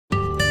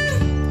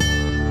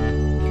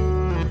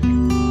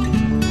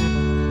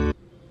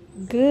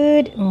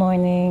Good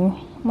morning.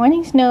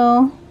 Morning,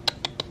 Snow.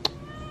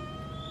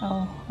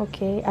 Oh,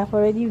 okay. I've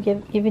already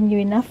given you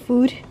enough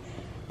food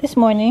this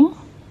morning.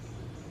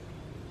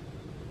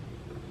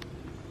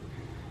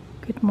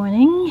 Good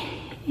morning.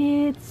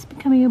 It's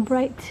becoming a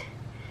bright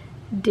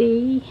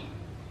day.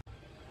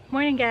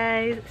 Morning,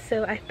 guys.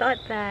 So I thought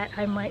that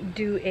I might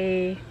do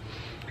a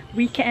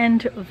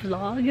weekend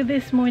vlog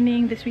this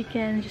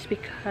weekend, just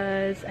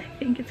because I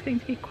think it's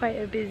going to be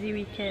quite a busy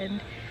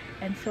weekend,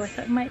 and so I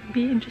thought it might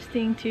be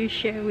interesting to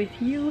share with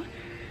you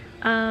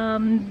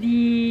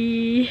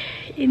the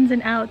ins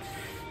and outs,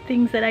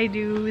 things that I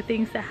do,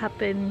 things that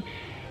happen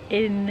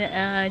in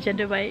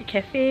Janda Baik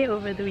cafe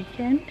over the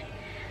weekend.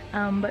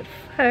 But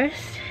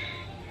first,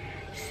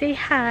 say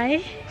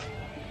hi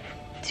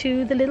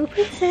to the little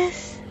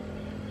princess.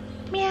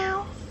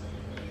 Meow.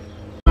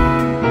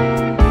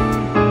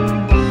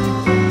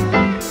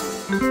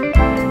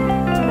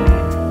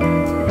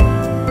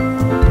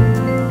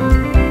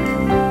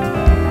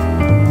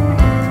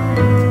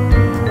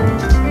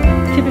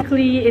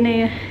 Typically in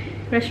a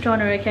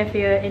restaurant or a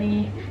cafe or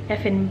any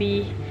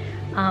F&B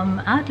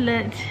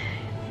outlet,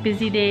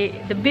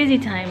 the busy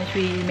time is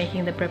really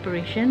making the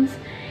preparations,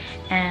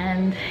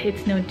 and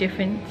it's no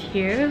different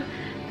here.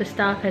 The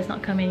staff has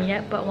not come in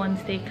yet, but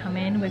once they come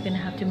in, we're gonna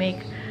have to make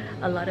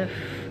a lot of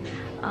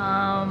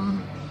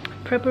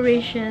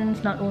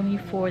preparations, not only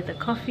for the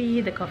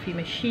coffee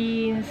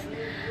machines,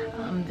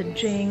 the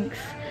drinks.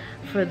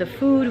 For the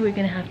food, we're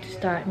gonna have to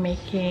start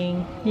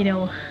making, you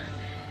know,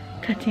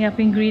 cutting up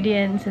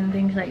ingredients and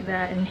things like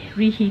that, and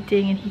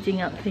reheating and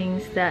heating up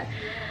things that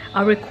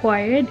are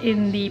required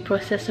in the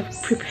process of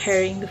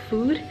preparing the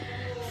food.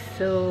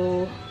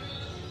 So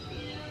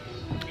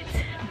it's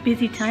a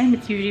busy time.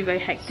 It's usually very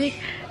hectic,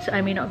 so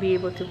I may not be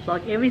able to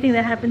vlog everything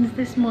that happens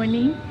this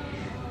morning,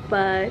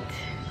 but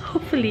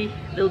hopefully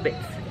little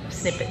bits,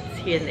 snippets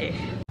here and there.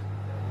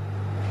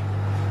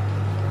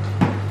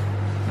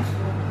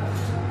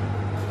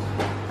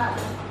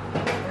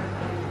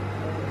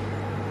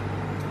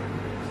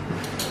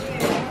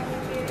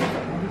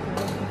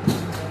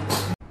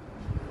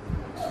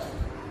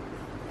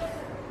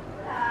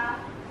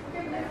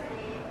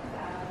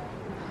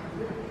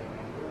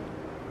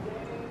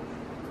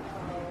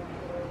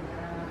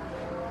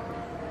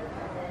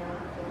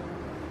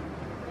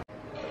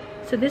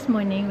 So this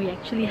morning we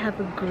actually have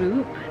a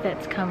group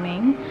that's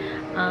coming.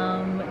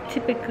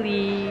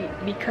 Typically,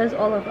 because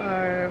all of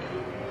our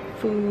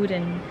food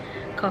and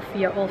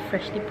coffee are all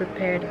freshly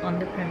prepared on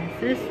the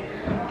premises,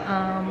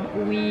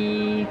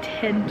 we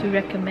tend to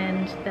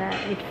recommend that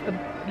if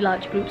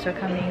large groups are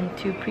coming,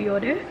 to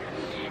pre-order.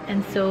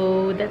 And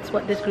so that's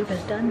what this group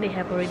has done. They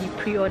have already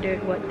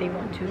pre-ordered what they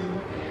want to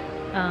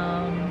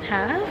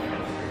have.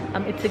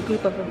 It's a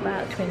group of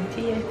about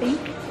 20, I think.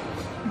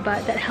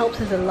 But that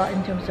helps us a lot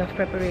in terms of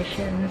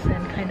preparations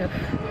and kind of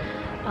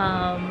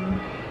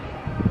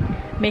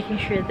making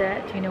sure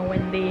that, you know,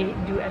 when they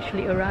do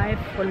actually arrive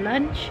for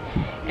lunch,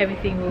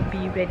 everything will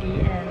be ready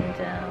and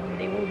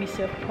they will be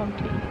served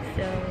promptly.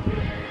 So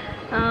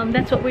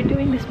that's what we're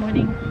doing this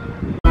morning.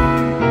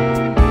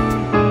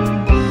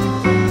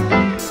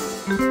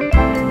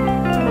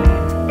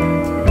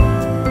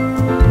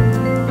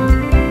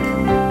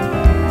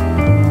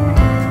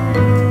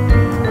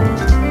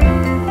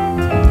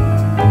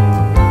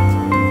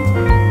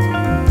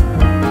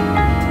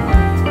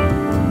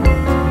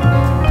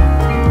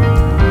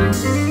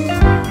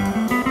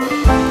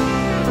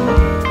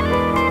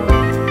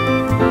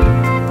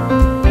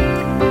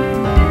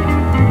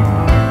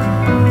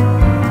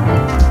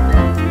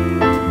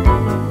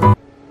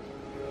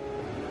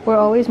 We're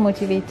always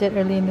motivated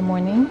early in the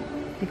morning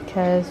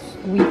because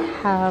we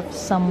have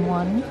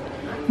someone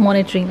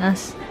monitoring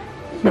us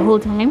the whole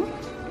time.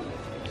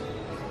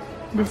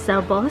 This is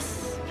our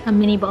boss, a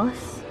mini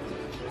boss,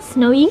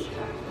 Snowy.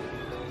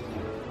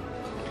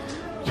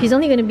 She's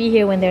only going to be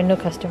here when there are no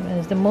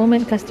customers. The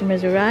moment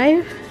customers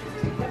arrive,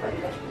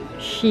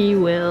 she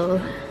will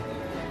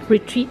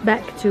retreat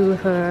back to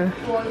her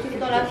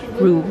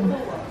room.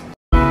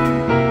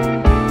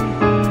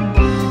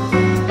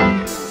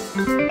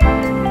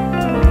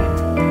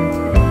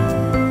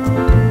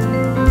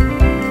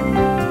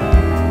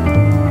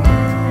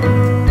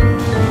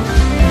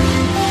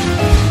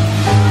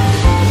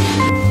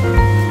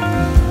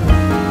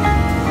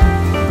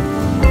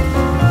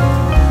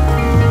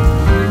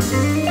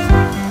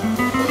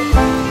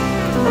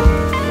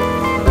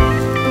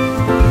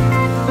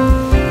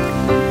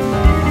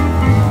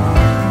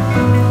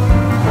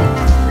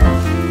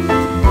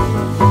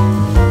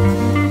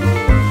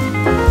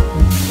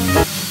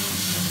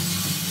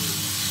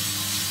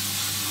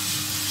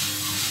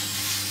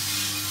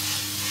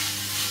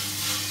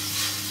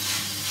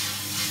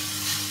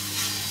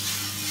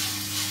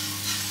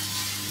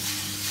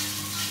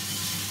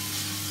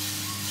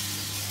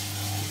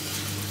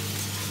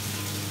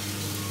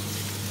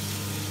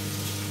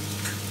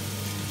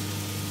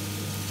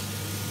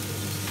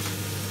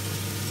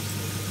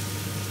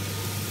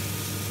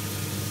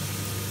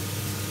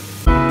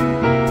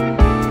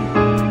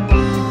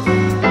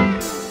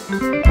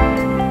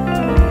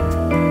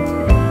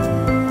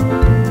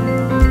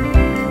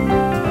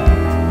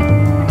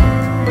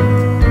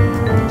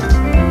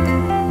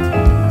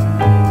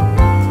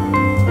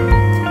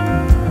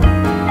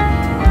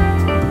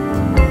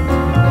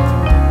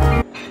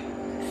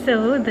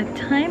 So the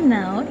time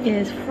now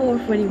is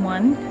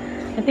 4:41.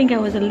 I think I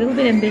was a little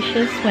bit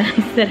ambitious when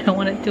I said I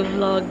wanted to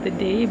vlog the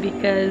day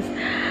because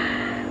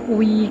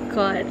we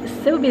got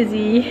so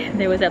busy.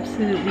 There was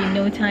absolutely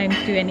no time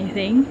to do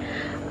anything.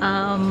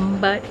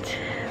 But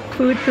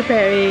food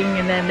preparing,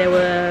 and then there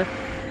were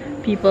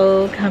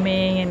people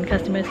coming and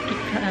customers keep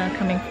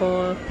coming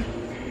for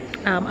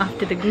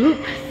after the group.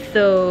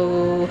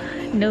 So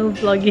no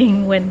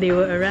vlogging when they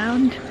were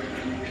around.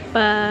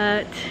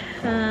 But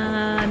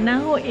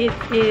now it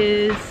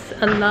is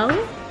a lull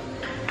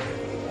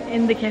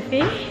in the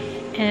cafe,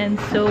 and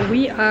so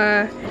we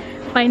are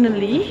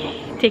finally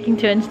taking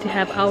turns to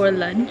have our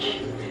lunch.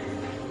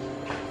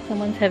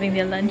 Someone's having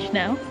their lunch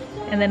now,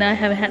 and then I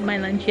haven't had my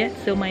lunch yet,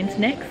 so mine's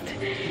next.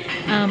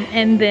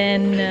 And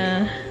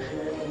then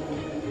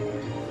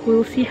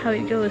we'll see how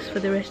it goes for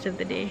the rest of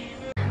the day.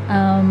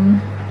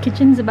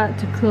 Kitchen's about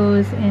to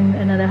close in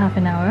another half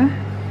an hour,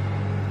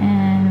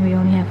 and we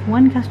only have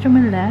one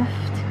customer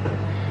left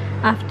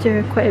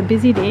after quite a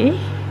busy day.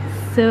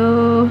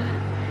 So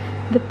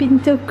the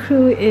Pinto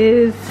crew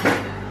is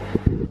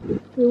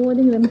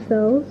rewarding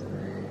ourselves.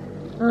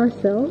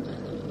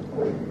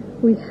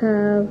 We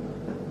have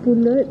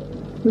pulut,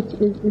 which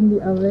is in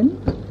the oven.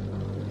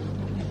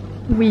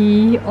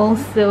 We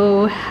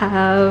also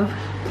have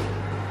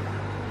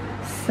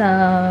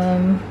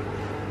some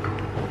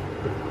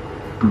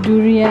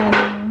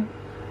durian,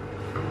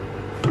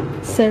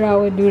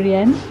 Sarawak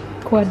durian,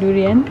 kuah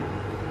durian,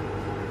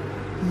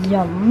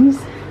 yums,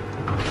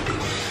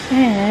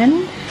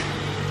 and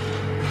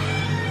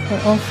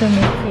we're also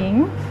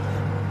making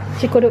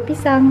cikodok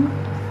pisang.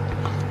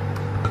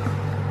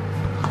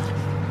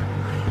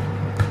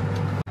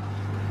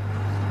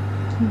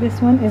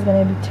 This one is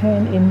going to be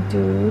turned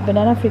into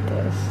banana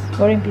fritters,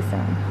 goreng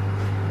pisang.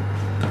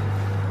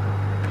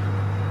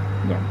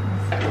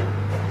 Yums.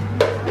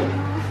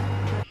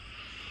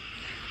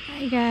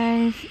 Hi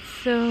guys,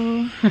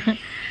 so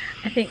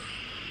I think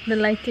the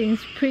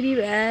lighting's pretty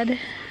bad.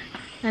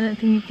 I don't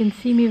think you can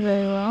see me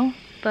very well,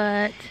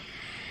 but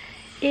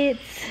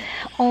it's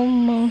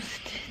almost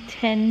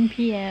 10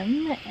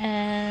 p.m.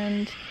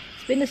 and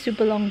it's been a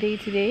super long day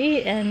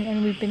today,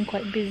 and we've been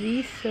quite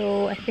busy,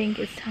 so I think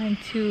it's time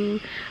to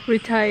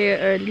retire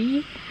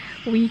early.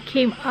 We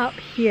came up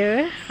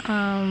here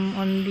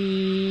on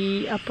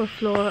the upper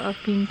floor of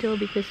Pinto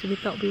because we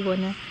thought we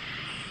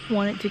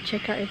wanted to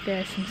check out if there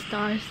are some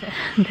stars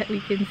that we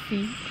can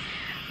see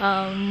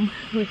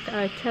with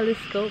our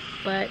telescope,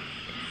 but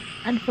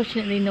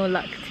unfortunately no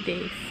luck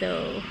today.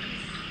 So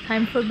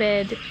time for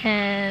bed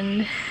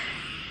and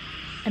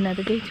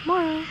another day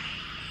tomorrow.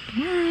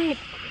 Good night.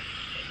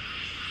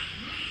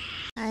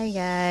 Hi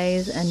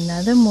guys,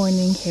 another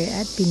morning here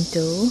at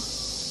Pinto,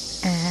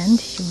 and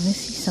you want to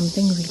see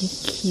something really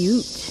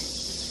cute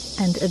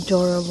and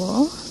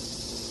adorable.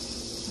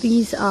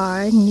 These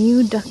are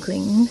new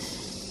ducklings,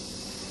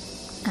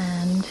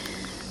 and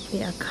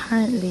they are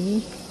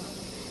currently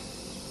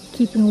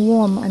keeping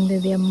warm under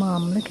their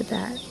mom. Look at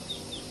that.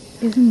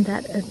 Isn't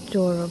that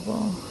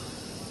adorable?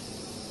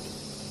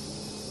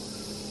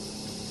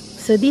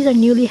 So these are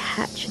newly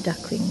hatched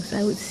ducklings.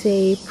 I would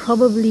say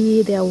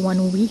probably they are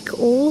 1 week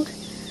old.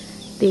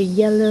 They're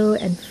yellow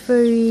and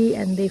furry,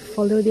 and they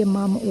follow their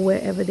mom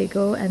wherever they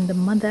go. And the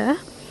mother,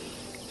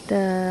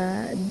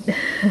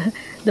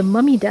 the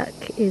mummy duck,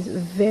 is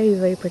very,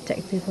 very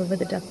protective over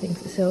the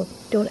ducklings. So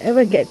don't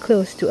ever get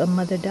close to a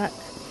mother duck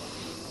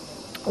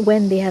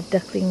when they have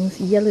ducklings,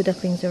 yellow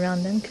ducklings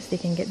around them, because they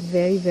can get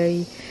very,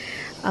 very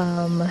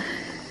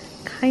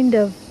kind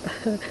of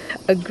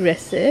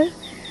aggressive.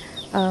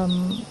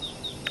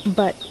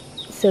 But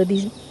so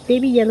these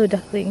baby yellow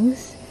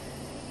ducklings,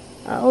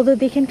 although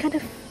they can kind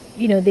of,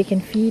 you know, they can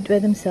feed by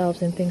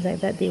themselves and things like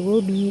that, they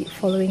will be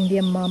following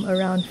their mom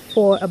around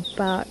for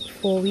about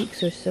 4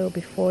 weeks or so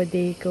before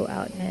they go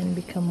out and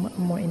become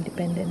more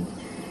independent.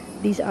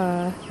 These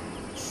are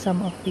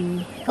some of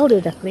the elder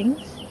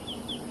ducklings.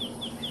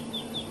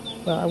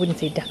 Well, I wouldn't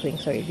say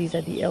ducklings, sorry, these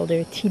are the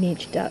elder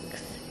teenage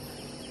ducks.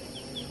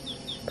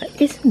 But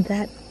isn't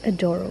that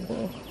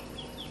adorable?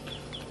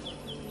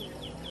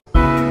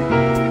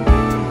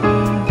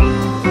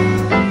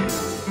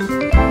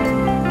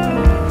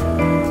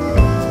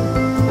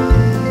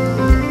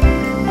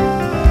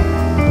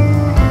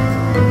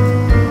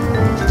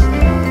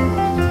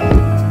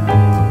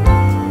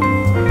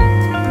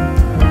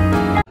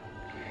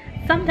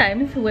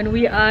 Sometimes when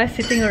we are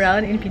sitting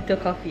around in Pinto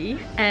Coffee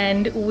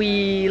and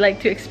we like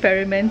to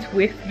experiment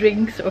with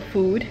drinks or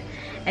food,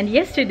 and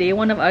yesterday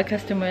one of our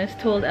customers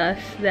told us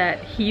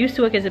that he used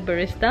to work as a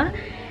barista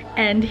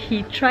and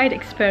he tried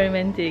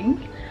experimenting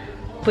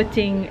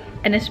putting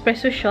an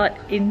espresso shot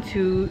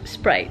into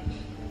Sprite,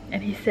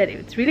 and he said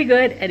it's really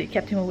good and it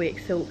kept him awake.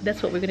 So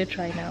that's what we're gonna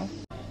try now.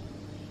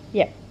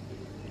 Yeah,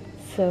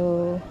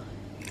 so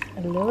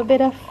a little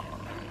bit of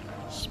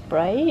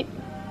Sprite,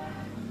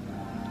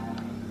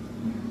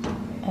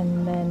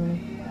 and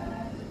then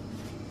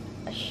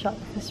a shot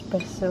of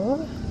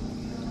espresso.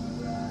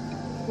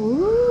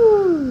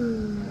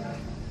 Ooh!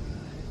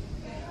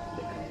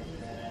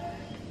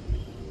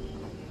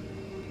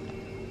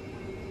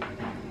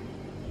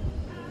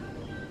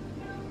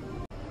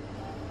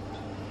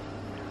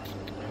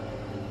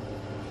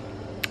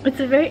 It's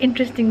a very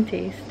interesting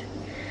taste,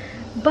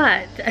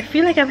 but I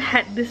feel like I've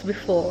had this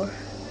before,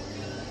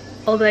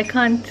 although I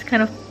can't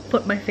kind of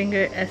put my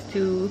finger as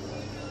to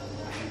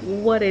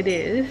what it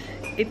is.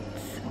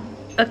 It's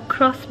a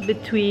cross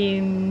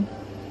between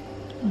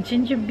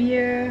ginger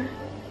beer,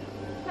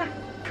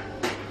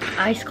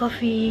 iced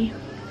coffee.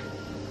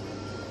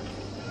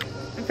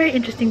 A very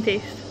interesting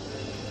taste.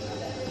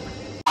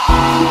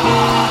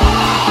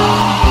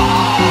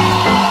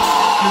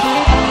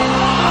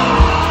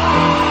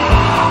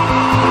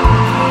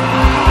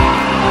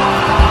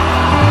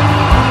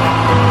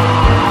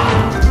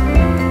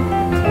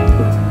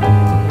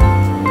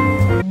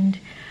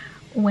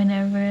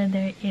 Whenever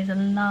there is a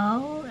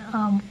lull,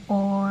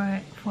 or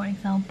for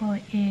example,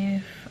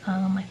 if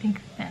I think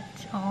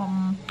that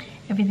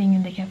everything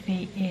in the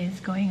cafe is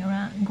going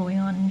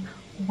on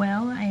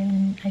well,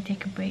 I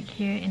take a break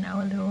here in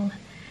our little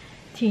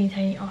teeny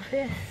tiny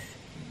office.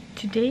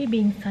 Today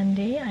being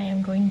Sunday, I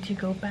am going to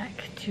go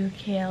back to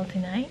KL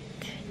tonight,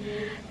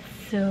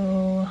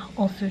 so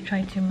also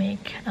try to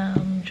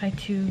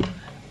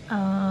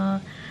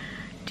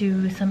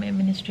do some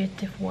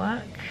administrative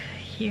work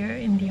here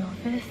in the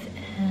office.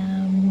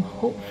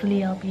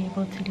 Hopefully I'll be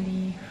able to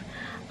leave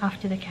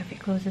after the cafe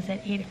closes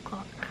at 8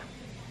 o'clock.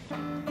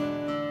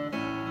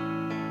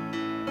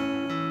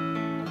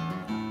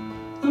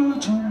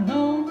 Would you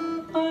know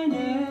my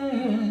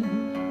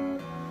name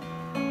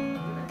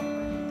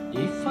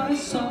if I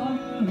saw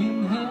you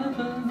in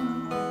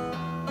heaven?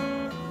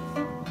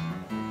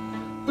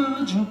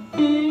 Would you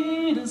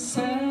be the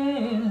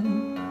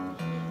same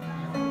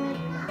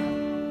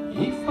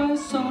if I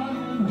saw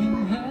you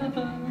in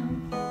heaven?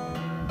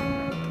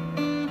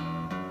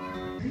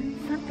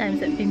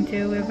 Sometimes at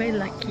Pinto, we're very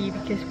lucky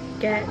because we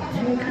get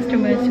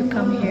customers who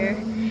come here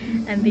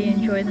and they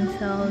enjoy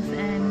themselves,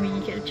 and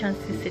we get a chance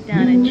to sit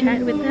down and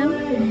chat with them,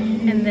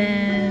 and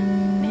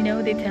then, you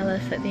know, they tell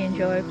us that they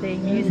enjoy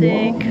playing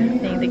music,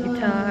 playing the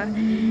guitar,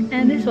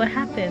 and this is what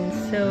happens.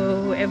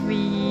 So every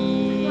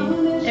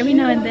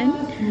now and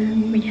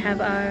then we have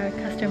our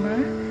customer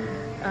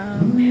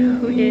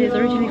who is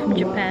originally from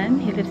Japan.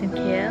 He lives in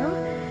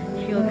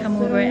KL. He'll come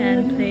over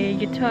and play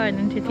guitar and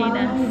entertain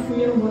us,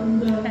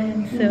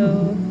 and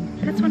so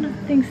that's one of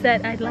the things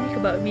that I like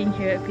about being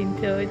here at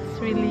Pinto. It's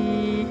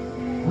really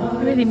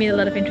meet a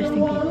lot of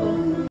interesting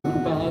people.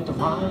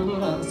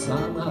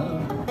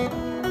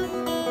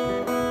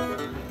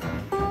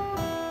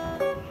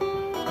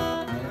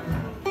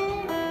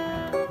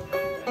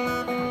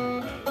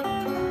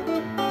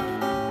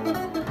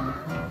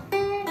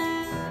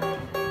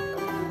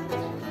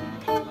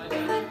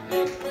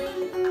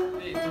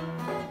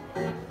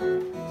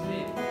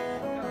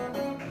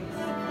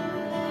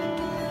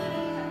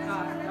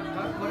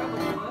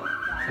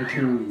 Thank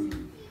you.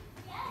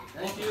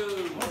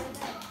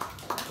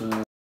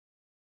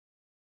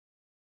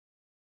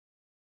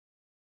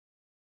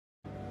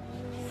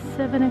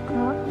 7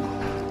 o'clock.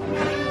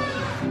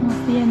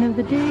 Almost the end of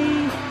the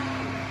day.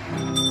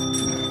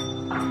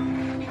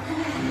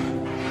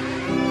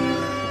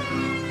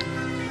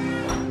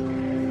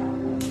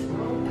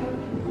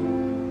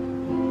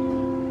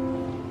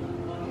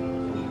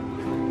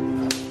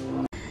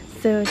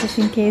 So just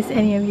in case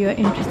any of you are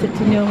interested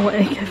to know what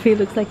a cafe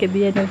looks like at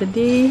the end of the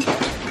day,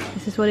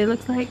 this is what it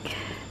looks like.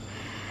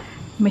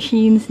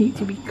 Machines need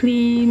to be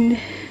cleaned,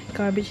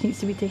 garbage needs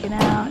to be taken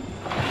out,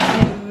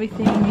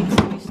 everything needs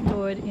to be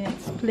stored in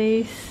its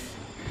place,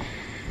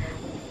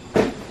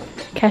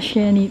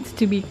 cashier needs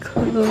to be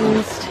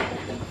closed,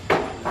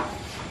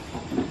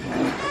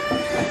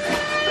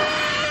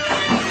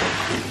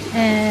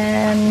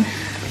 and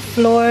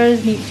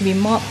floors need to be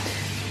mopped.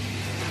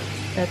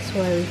 That's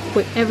why we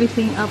put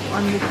everything up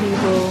on the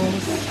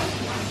tables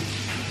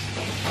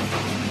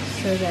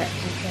so that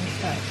we can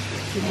start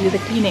to do the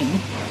cleaning.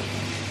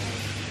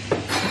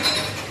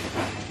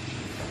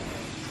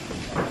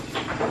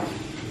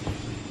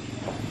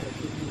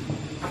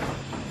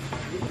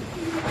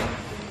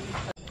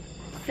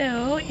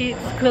 So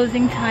it's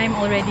closing time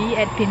already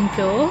at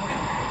Pinto.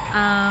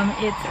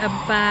 It's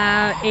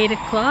about 8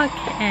 o'clock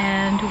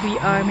and we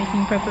are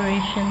making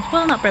preparations.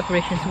 Well, not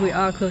preparations, we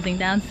are closing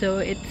down. So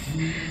it's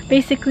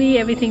basically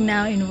everything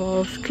now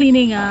involves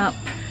cleaning up,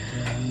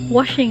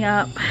 washing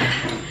up,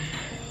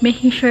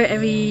 making sure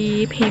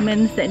every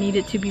payments that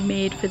needed to be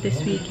made for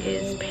this week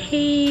is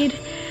paid,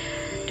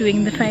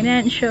 doing the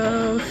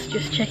financials,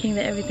 just checking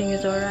that everything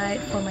is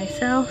alright for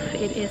myself.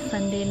 It is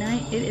Sunday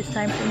night. It is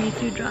time for me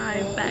to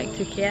drive back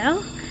to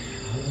KL.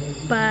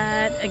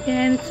 But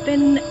again, it's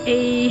been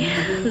a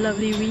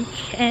lovely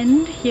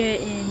weekend here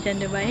in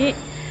Janda Baik.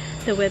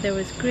 The weather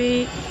was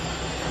great,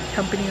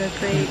 company was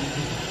great.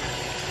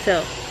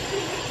 So,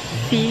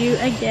 see you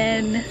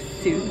again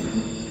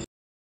soon.